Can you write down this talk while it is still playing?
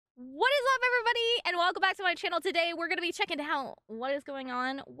What is up, everybody, and welcome back to my channel. Today we're gonna be checking out what is going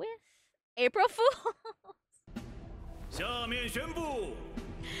on with April Fool.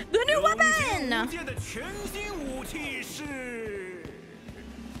 The new weapon! Hands!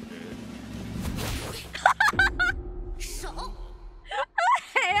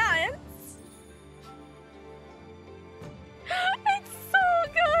 It's so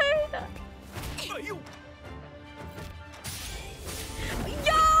good!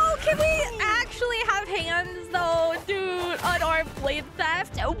 Yo, can we actually have hands though, dude? Unarmed blade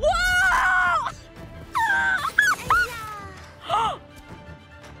theft. Whoa!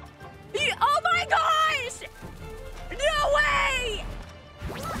 Oh my gosh! No way!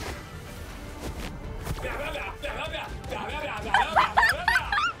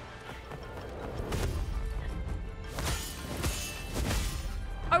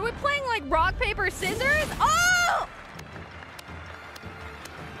 Are we playing like rock, paper, scissors? Oh!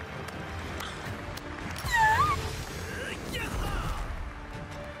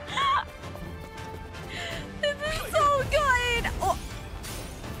 This is so good! Oh.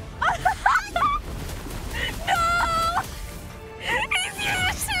 No! He's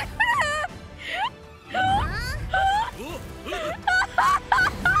using him!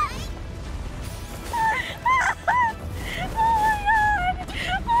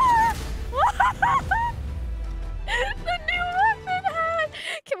 The new weapon hat!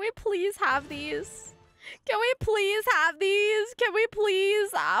 Can we please have these? Can we please have these? Can we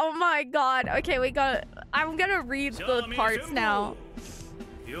please? Oh my god. Okay, we got. I'm gonna read the parts now.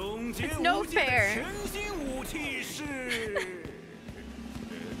 It's no fair.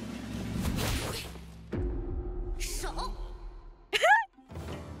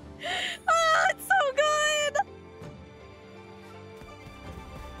 Oh, it's so good.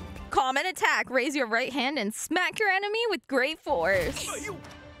 Common attack. Raise your right hand and smack your enemy with great force.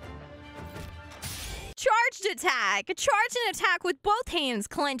 Charged attack. Charge an attack with both hands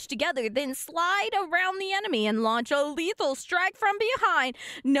clenched together, then slide around the enemy and launch a lethal strike from behind.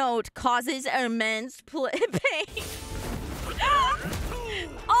 Note, causes immense pain.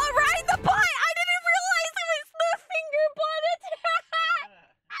 All right, the butt. I didn't realize it was the finger butt attack.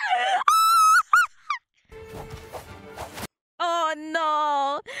 Oh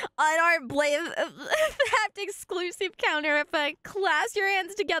no! Unarmed blade theft exclusive counter effect. Clasp your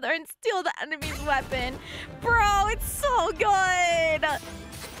hands together and steal the enemy's weapon. Bro, it's so good!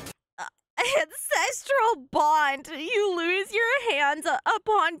 Ancestral bond. You lose your hands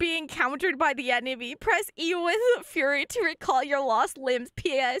upon being countered by the enemy. Press E with fury to recall your lost limbs.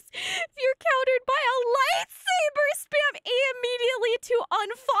 P.S. If you're countered by a lightsaber, spam A immediately to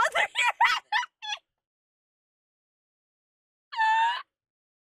unfather your enemy.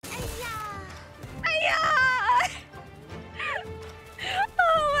 Yeah!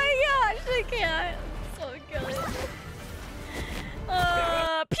 Oh my gosh, I can't. It's so good.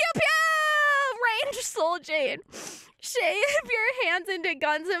 Pew pew! Range Soul Jade. Shape your hands into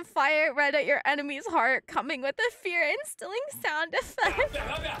guns and fire it right at your enemy's heart, coming with a fear-instilling sound effect.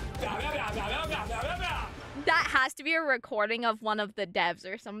 That has to be a recording of one of the devs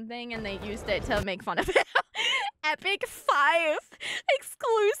or something, and they used it to make fun of it. Epic 5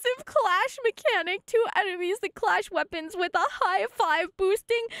 exclusive clash mechanic. Two enemies that clash weapons with a high five,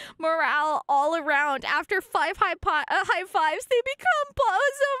 boosting morale all around. After 5 high fives, they become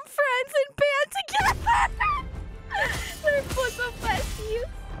bosom friends and band together. They're bosom besties.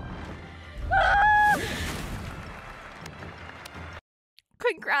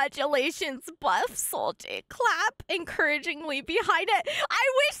 Congratulations, buff Soul Jade. Clap encouragingly behind it.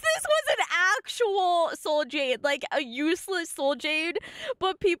 I wish this was an actual Soul Jade, like a useless Soul Jade,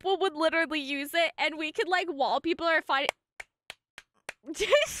 but people would literally use it, and we could, like, while people are fighting,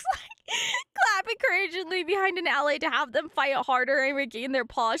 just like clap encouragingly behind an ally to have them fight harder and regain their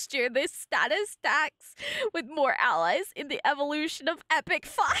posture. This status stacks with more allies in the evolution of Epic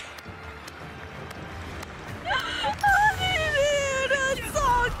 5. It's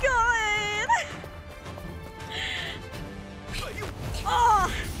so good!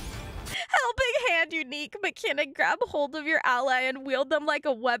 Oh! Helping hand unique mechanic. Grab hold of your ally and wield them like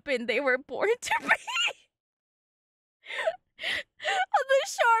a weapon they were born to be. On the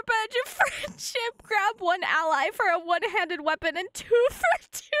sharp edge of friendship, grab one ally for a one-handed weapon and two for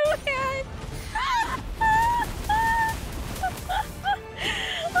two hands.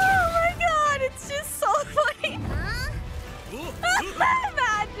 Oh my god, it's just so funny.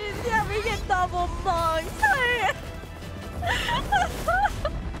 Imagine having a double monk.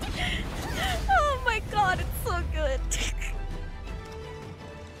 Oh my god, it's so good.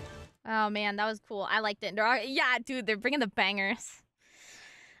 Oh man, that was cool. I liked it. Yeah, dude, they're bringing the bangers.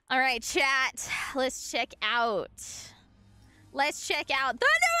 All right, chat. Let's check out. Let's check out the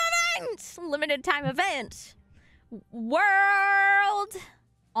new event! Limited time event. World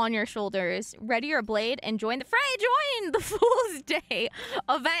on your shoulders. Ready your blade and join the fray. Join the Fool's Day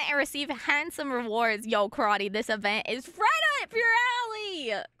event and receive handsome rewards. Yo, Karate, this event is right up your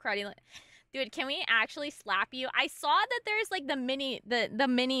alley. Karate, dude, can we actually slap you? I saw that there's like the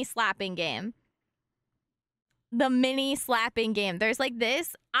mini slapping game. The mini slapping game. There's like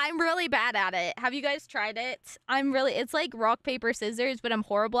this. I'm really bad at it. Have you guys tried it? It's like rock, paper, scissors, but I'm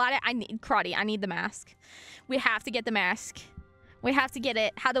horrible at it. I need the mask. We have to get the mask. We have to get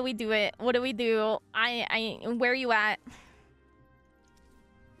it. How do we do it? What do we do? Where are you at?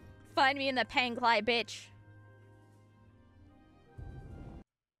 Find me in the Panglai, bitch.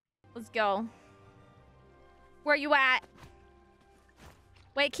 Let's go. Where are you at?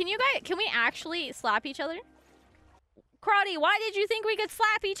 Wait, can we actually slap each other? Karate, why did you think we could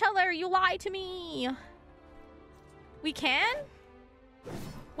slap each other? You lied to me. We can?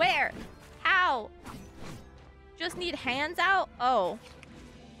 Where? How? Just need hands out? Oh.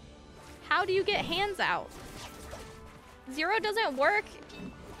 How do you get hands out? Zero doesn't work.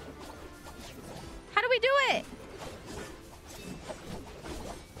 How do we do it?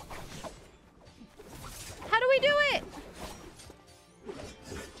 How do we do it?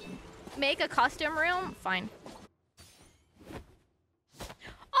 Make a custom room? Fine.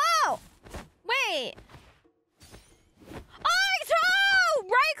 Oh! Wait. Oh!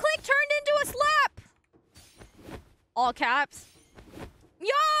 Right click turned into a slap! All caps.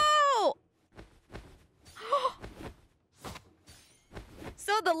 Yo!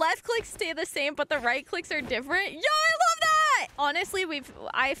 So the left clicks stay the same, but the right clicks are different? Yo, I love that! Honestly,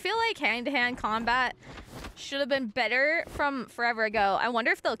 I feel like hand-to-hand combat should have been better from forever ago. I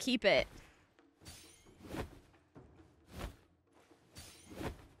wonder if they'll keep it.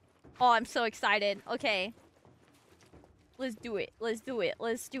 Oh, I'm so excited. Okay. Let's do it. Let's do it.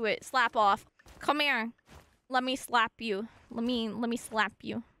 Let's do it. Slap off. Come here. Let me slap you. Let me slap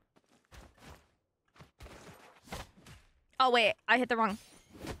you. Oh, wait. I hit the wrong.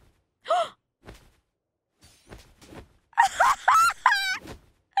 I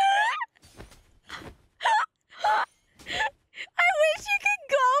wish you could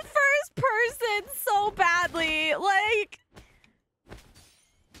go first person so badly. Like...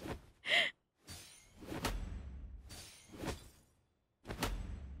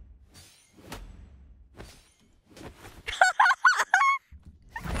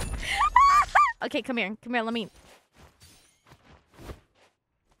 Okay, come here. Come here, let me...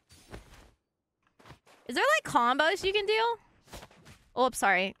 Is there, like, combos you can do? Oh, I'm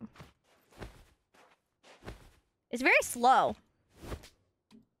sorry. It's very slow.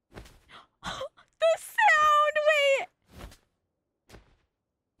 The sound! Wait!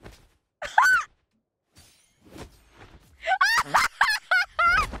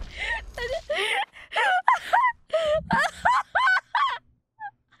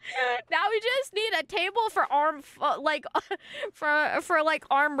 Now we just need a table for arm, for like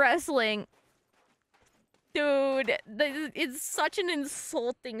arm wrestling. Dude, it's such an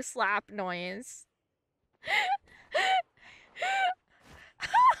insulting slap noise.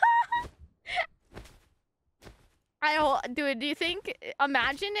 Dude, do you think?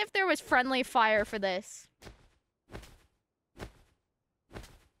 Imagine if there was friendly fire for this.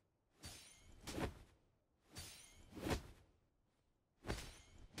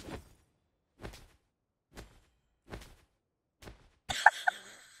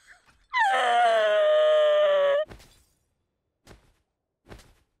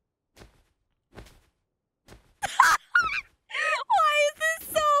 Why is this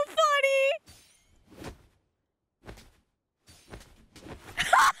so funny?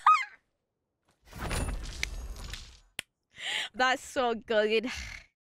 That's so good.